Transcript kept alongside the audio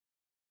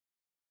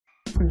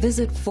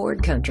Visit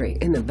Ford Country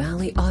in the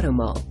Valley Auto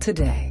Mall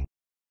today.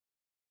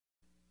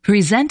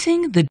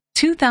 Presenting the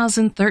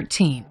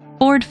 2013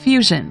 Ford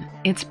Fusion.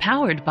 It's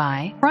powered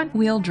by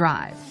front-wheel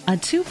drive, a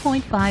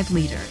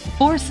 2.5-liter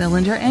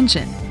four-cylinder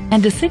engine,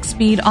 and a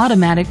 6-speed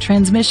automatic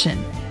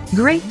transmission.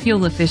 Great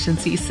fuel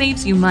efficiency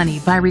saves you money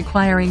by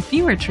requiring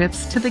fewer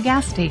trips to the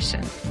gas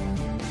station.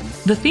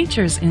 The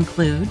features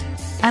include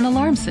an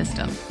alarm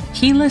system,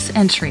 keyless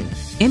entry,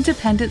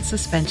 independent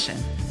suspension,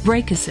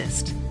 brake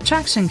assist,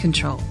 traction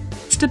control,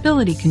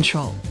 stability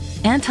control,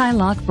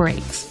 anti-lock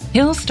brakes,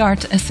 hill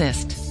start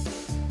assist.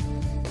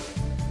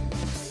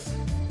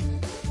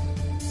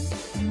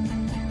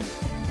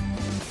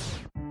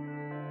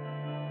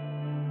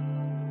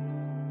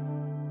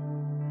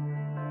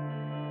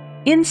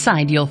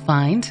 Inside you'll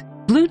find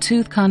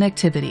Bluetooth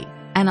connectivity,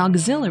 an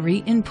auxiliary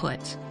input,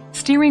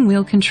 steering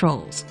wheel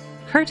controls,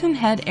 curtain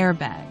head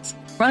airbags,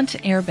 front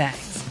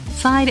airbags,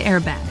 side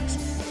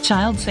airbags,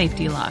 child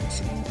safety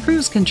locks,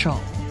 cruise control,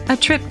 a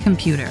trip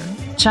computer,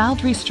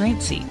 child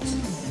restraint seats.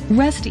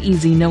 Rest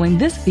easy knowing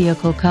this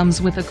vehicle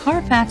comes with a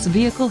Carfax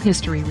Vehicle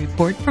History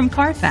Report from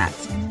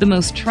Carfax, the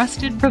most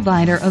trusted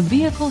provider of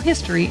vehicle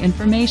history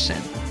information.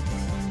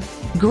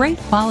 Great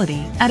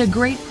quality at a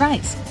great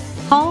price.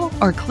 Call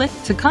or click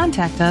to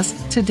contact us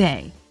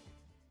today.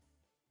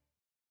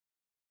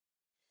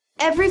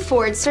 Every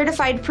Ford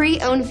certified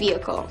pre-owned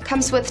vehicle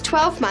comes with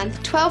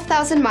 12-month,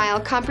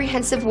 12,000-mile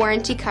comprehensive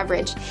warranty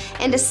coverage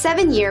and a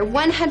 7-year,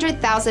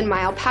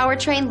 100,000-mile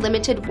powertrain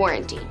limited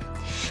warranty.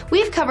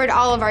 We've covered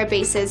all of our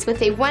bases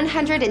with a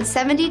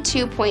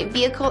 172-point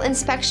vehicle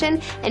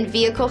inspection and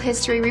vehicle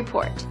history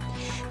report.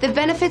 The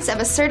benefits of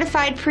a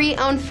certified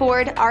pre-owned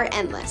Ford are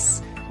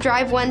endless.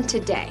 Drive one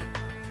today.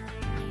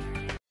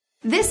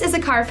 This is a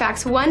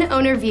Carfax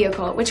one-owner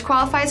vehicle which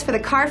qualifies for the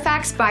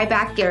Carfax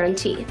buyback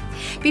guarantee.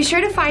 Be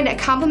sure to find a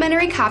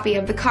complimentary copy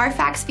of the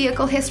Carfax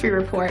Vehicle History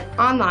Report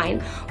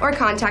online or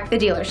contact the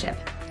dealership.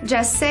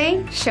 Just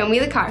say, "Show me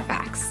the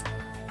Carfax."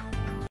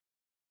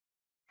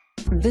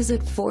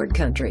 Visit Ford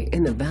Country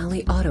in the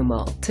Valley Auto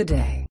Mall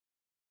today.